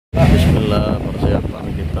Bismillah,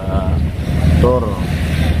 persiapan kita tur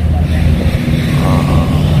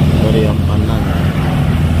dari Riam Kanan.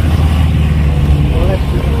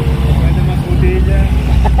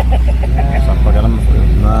 Sampai dalam.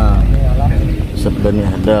 Nah,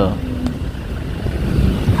 sebenarnya hadal.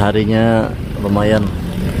 Harinya lumayan,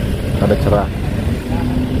 ada cerah.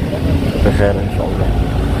 Khair insyaallah.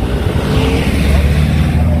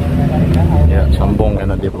 Ya, sambung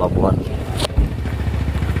enak di pelabuhan.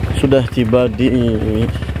 Sudah tiba di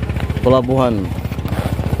pelabuhan.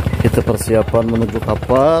 Kita persiapan menuju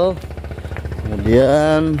kapal,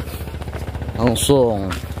 kemudian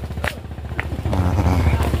langsung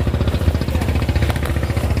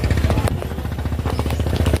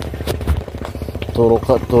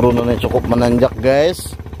turunannya cukup menanjak,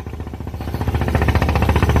 guys.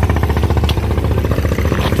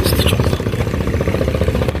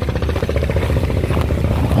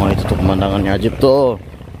 Oh, itu tuh pemandangannya ajib tuh.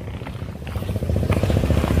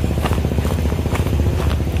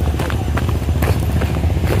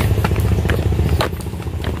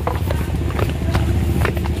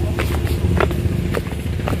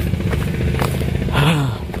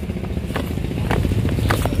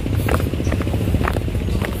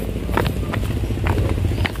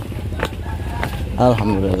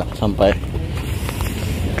 Alhamdulillah sampai.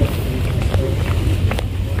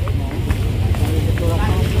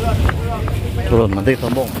 Turun nanti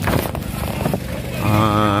tombong.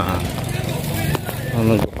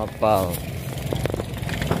 Menuju kapal.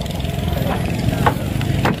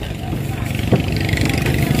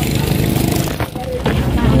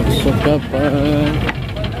 Masuk kapal.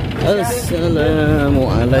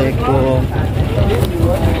 Assalamualaikum.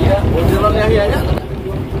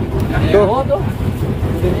 Tuh.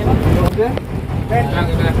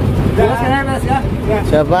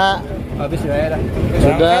 Siapa? Habis ya.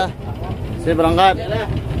 Sudah. Saya berangkat.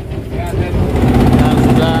 Yang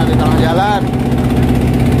sudah di tengah jalan.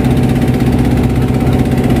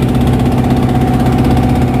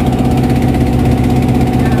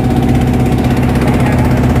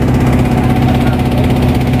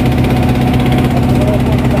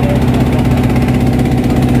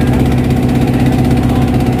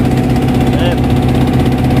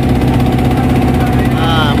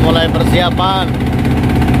 Persiapan.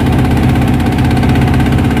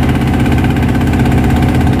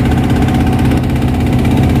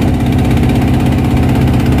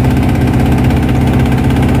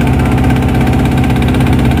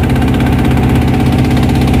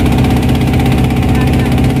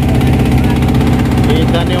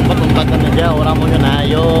 Kita nih umpat-umpatan aja, orang mau nyun.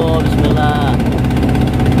 Ayo, bismillah.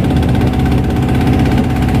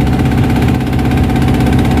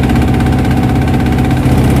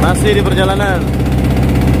 Masih di perjalanan.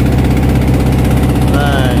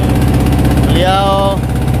 Nah, beliau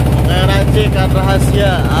mengeracikan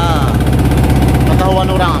rahasia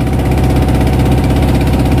pengetahuan orang.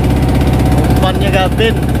 Umpannya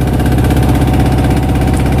Gavin.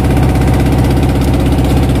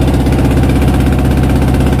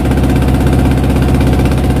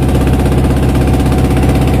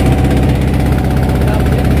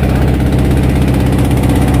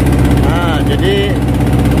 Jadi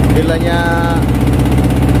bilanya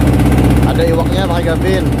ada iwaknya pakai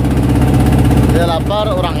Gavin. Dia lapar,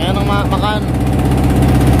 orangnya yang makan.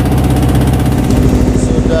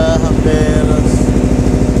 Sudah hampir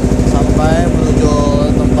sampai menuju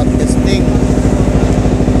tempat casting.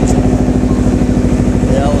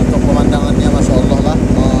 Ya, untuk pemandangannya masya Allah lah,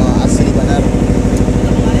 asli benar.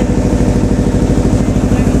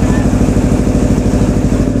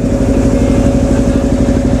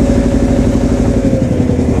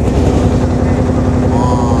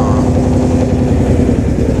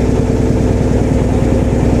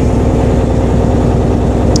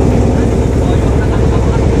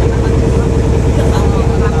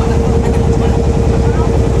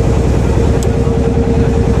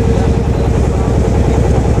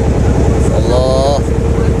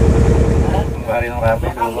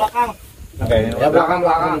 Ya belakang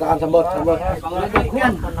tekan sembot.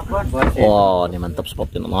 Wow, ini mantap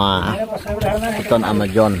spotnya. Wah, hutan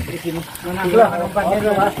Amazon.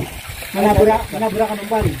 Mana burak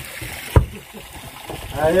umpan.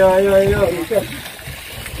 Ayo.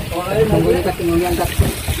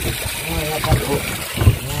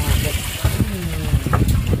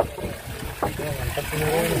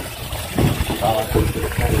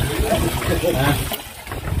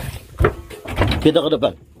 Kita ke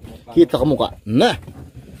depan. Kita ke muka. Nah.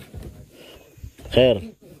 Khair.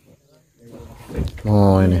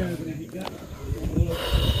 Oh, ini.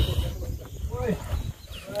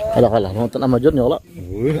 Kalah nonton Amazon ya Allah.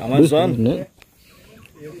 Amazon. Ini.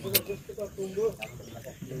 Ano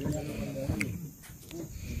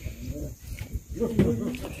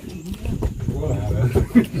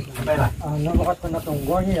bakit pa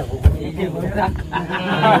natunggo niya ako? Hindi mo rin.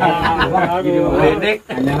 Redek.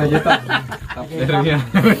 Kanya aja tak. Tafsirnya.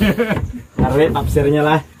 Hari tafsirnya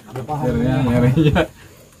lah. Tafsirnya nyarinya.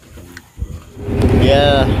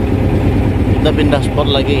 Ya, kita pindah spot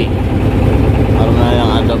lagi karena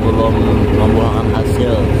yang ada belum membuahkan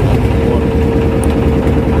hasil satupun.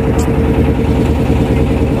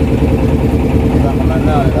 Kita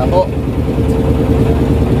kemana? Aku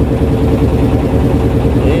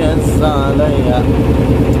iya salah ya.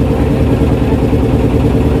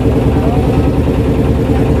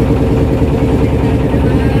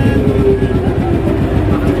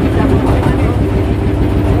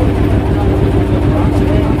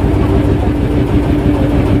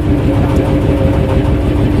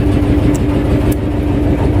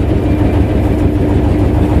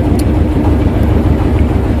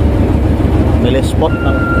 Milih spot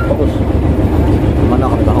yang bagus. Mana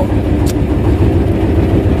kami tahu.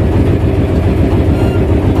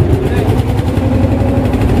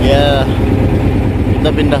 Ya, kita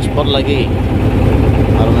pindah spot lagi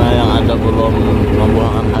karena yang ada belum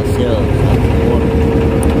membuahkan hasil satupun.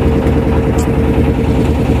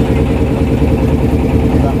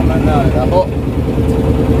 Kita kemana? Aku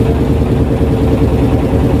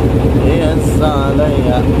iya salah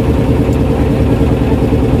ya.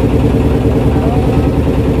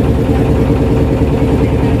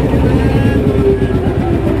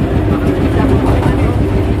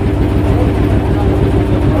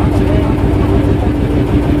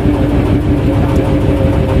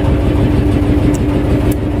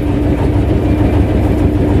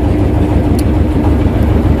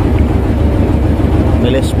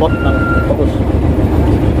 Milih spot yang bagus.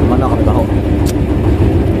 Mana kami tahu.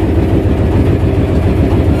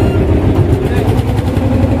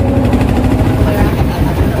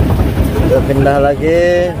 Kita pindah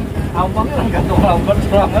lagi. Nah,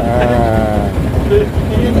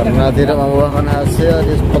 karena tidak membuahkan hasil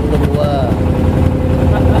di spot kedua.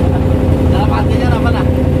 Dalam artinya apa nah?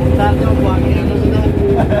 Saat membuangnya itu sudah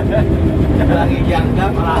lagi jangka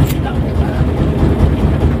malah tidak.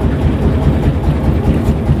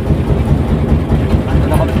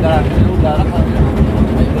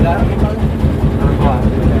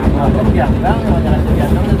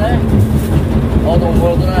 Oh, tunggu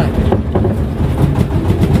tuh nah.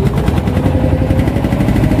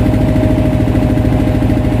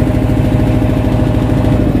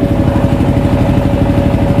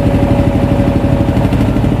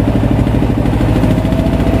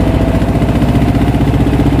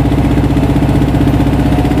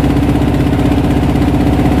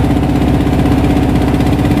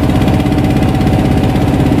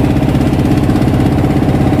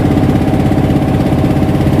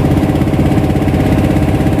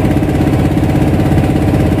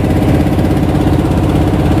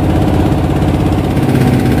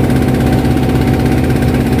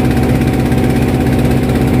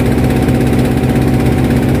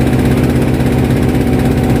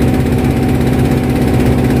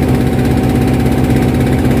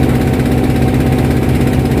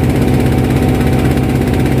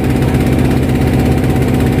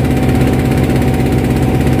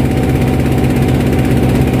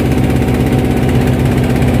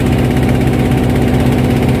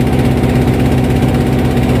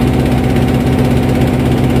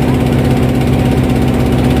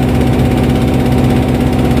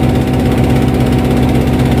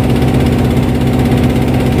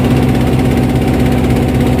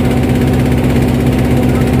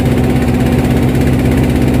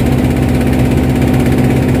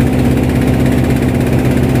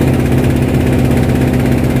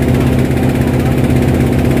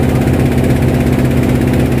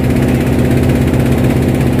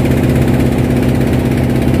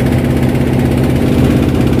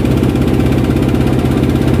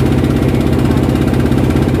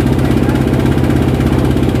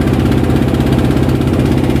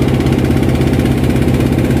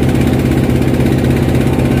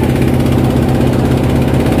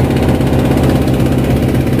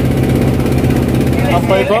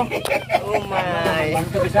 Apa itu? Oh my.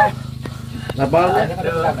 Apa?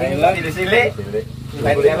 Thailand di sini.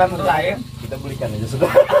 Thailand untuk saya. Kita belikan aja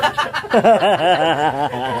sudah.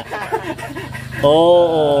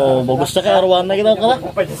 Oh, bagusnya kayak arwana kita kalah.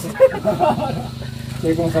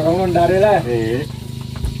 Jadi kung sa kamun dari lah.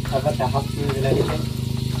 Apa tahap nila dito?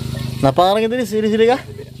 Napangarang itu di sini kah?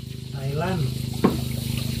 Thailand.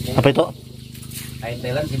 Apa itu?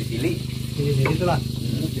 Thailand sini-sini. Sini-sini itu lah.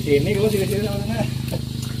 Di sini kalau sini-sini namanya.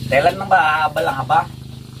 Thailand nang ba balang apa?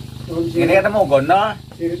 Ini kata mau gono.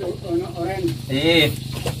 Ciri itu oren. Ih,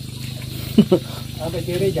 Apa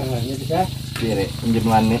ciri jangan ya bisa. kiri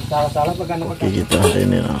pinjaman nih. Salah-salah pegang Oke, kita hari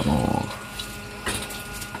ini mau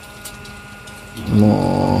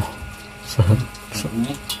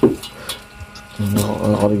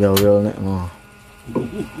kalau gawil nih mau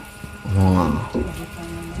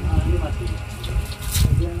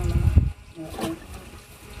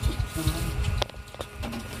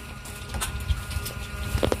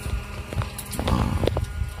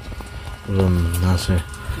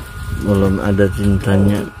belum ada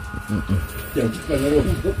cintanya.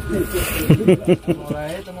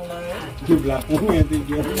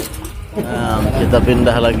 Nah, kita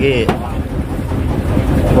pindah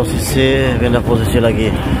posisi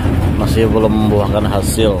lagi, masih belum membuahkan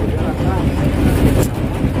hasil.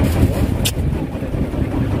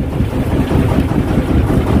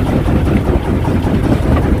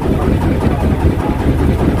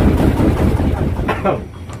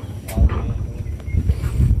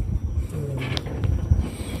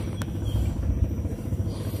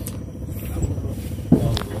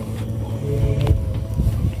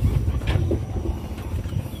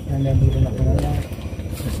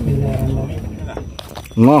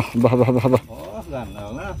 Nah, bah.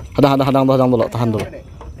 Hadang dulu, tahan dulu.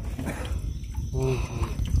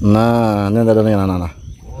 Nah, ini ada nih, nah.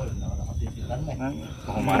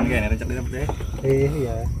 Pemain kayak ini cek deh.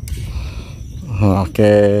 Iya.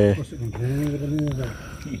 Oke.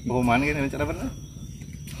 Pemain kayak ini cek apa?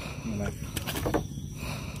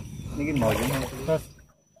 Ini gini mau aja.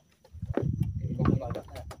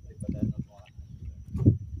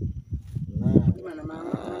 Gimana mang?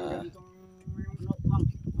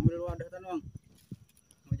 Ambil wadah tanong.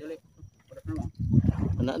 Mau jeli. Wadah tanong.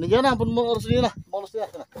 Nah, ini jangan pun mau urus dia lah, mau urus dia.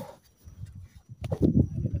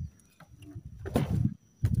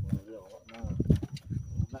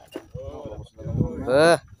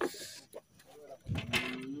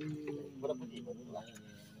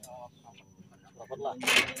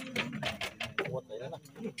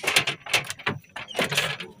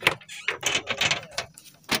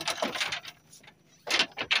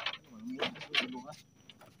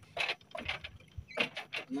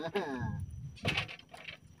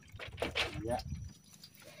 Ya.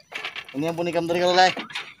 Ini yang punya tadi kalau lai.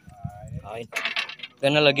 Kain.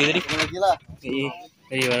 Kena lagi tadi. Lagi lah.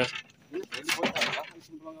 Iya, mana?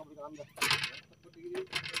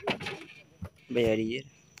 Bayar dia.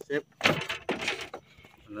 Sip.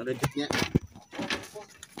 Mana debitnya?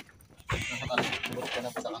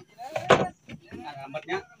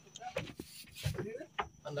 Gambarnya.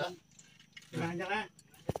 Anda. Jangan.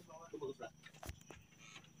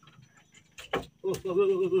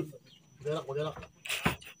 Bergerak. Bergerak.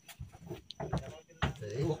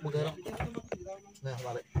 Nah,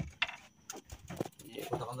 balik.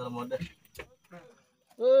 Kotakan dalam mode.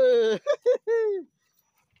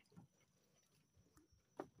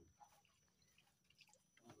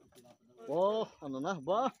 Oh, nah,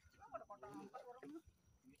 bah.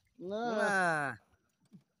 Nah.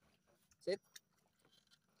 Sip.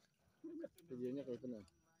 Videonya kayak itu nah.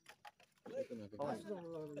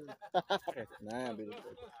 Nah, biru.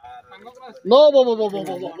 No, bo.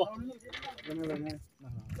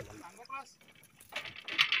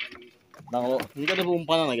 Nah, lo, ini kan ada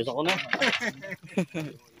umpan lagi soalnya.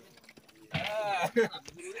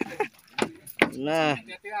 Nah.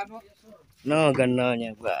 No,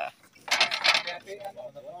 gananya, Pak.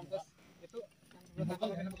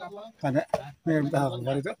 Ada. Biar tahu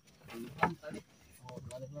gambar itu.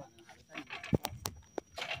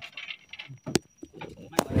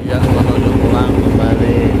 Ya, menuju pulang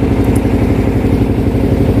kembali.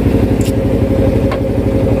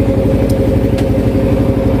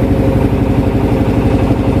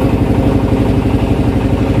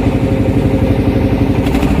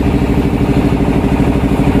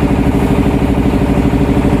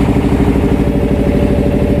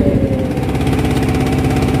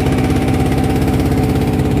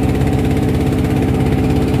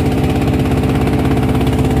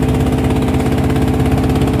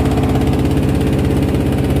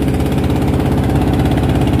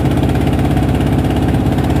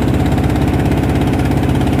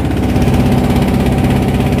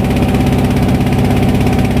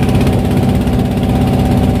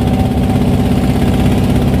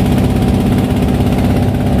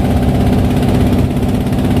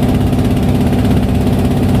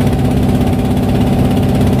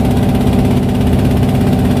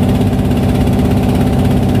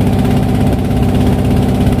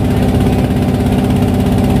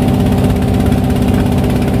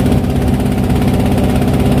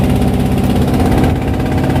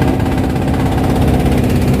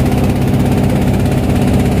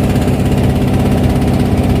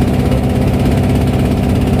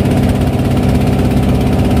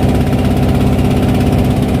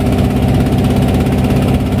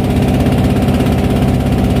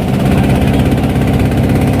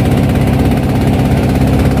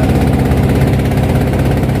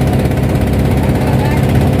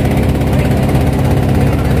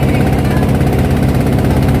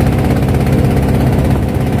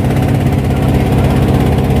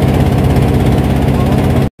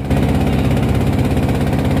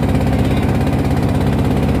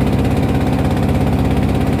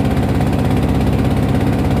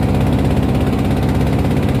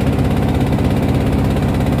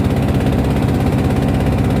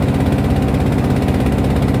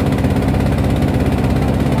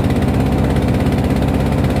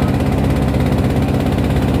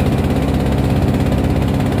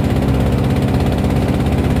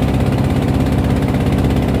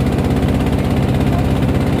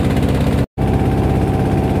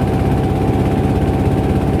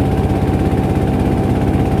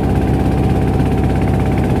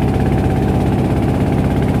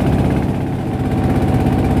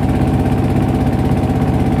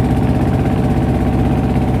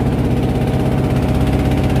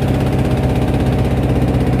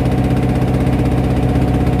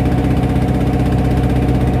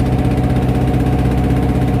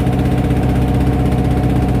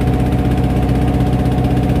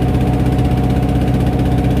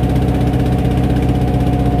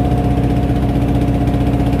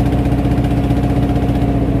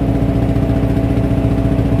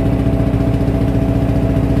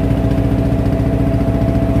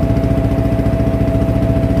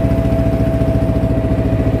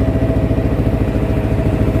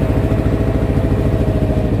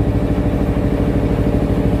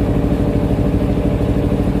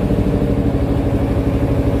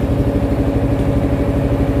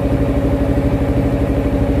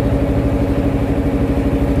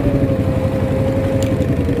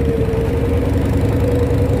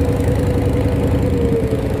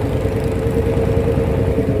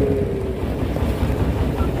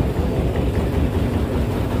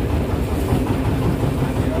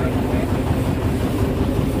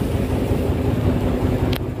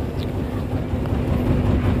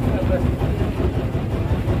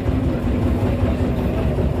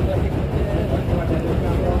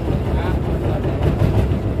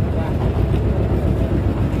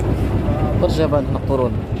 siapa nak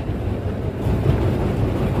turun?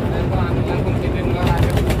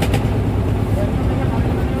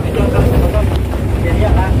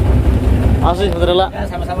 Asih, alhamdulillah. Ya,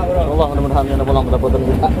 sama-sama bro. Allah mudah-mudahan yang pulang kedapatan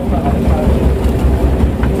kita.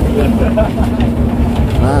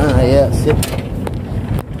 Nah, ya sip.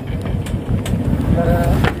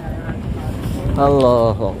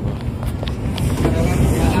 Allah.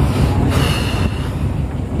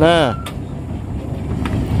 Nah,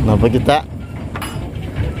 kenapa kita?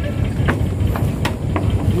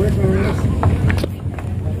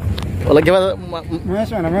 Oh, lagi mana? Mes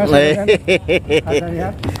mana mes? Ada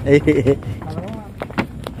lihat.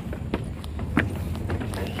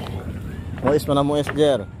 Mois mana Mois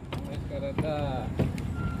Jer?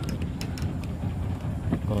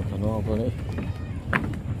 Kalau apa nih?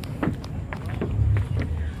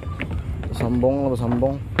 Sambung apa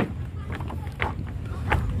sambung?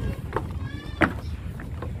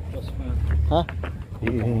 Hah?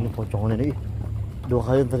 Ini pocongnya nih. 2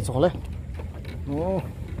 kali dari sekolah. Oh.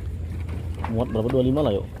 Muat berapa? 25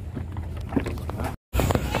 lah yuk.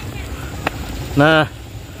 Nah.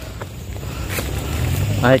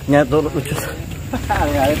 Naiknya tuh lucu.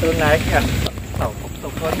 Hari-hari tuh naik ya.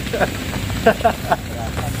 Tokon.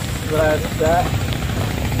 Berasa.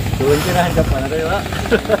 Turun kira hancap mana tuh Pak?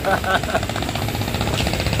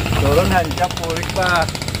 Turun hancap purik Pak.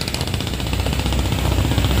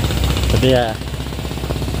 Tapi ya.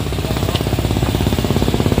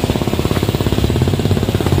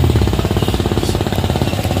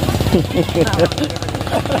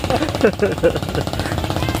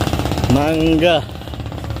 Mangga.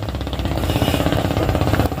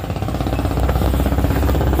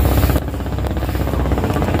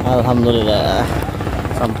 Alhamdulillah.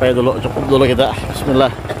 Sampai dulu, cukup dulu kita.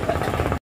 Bismillah.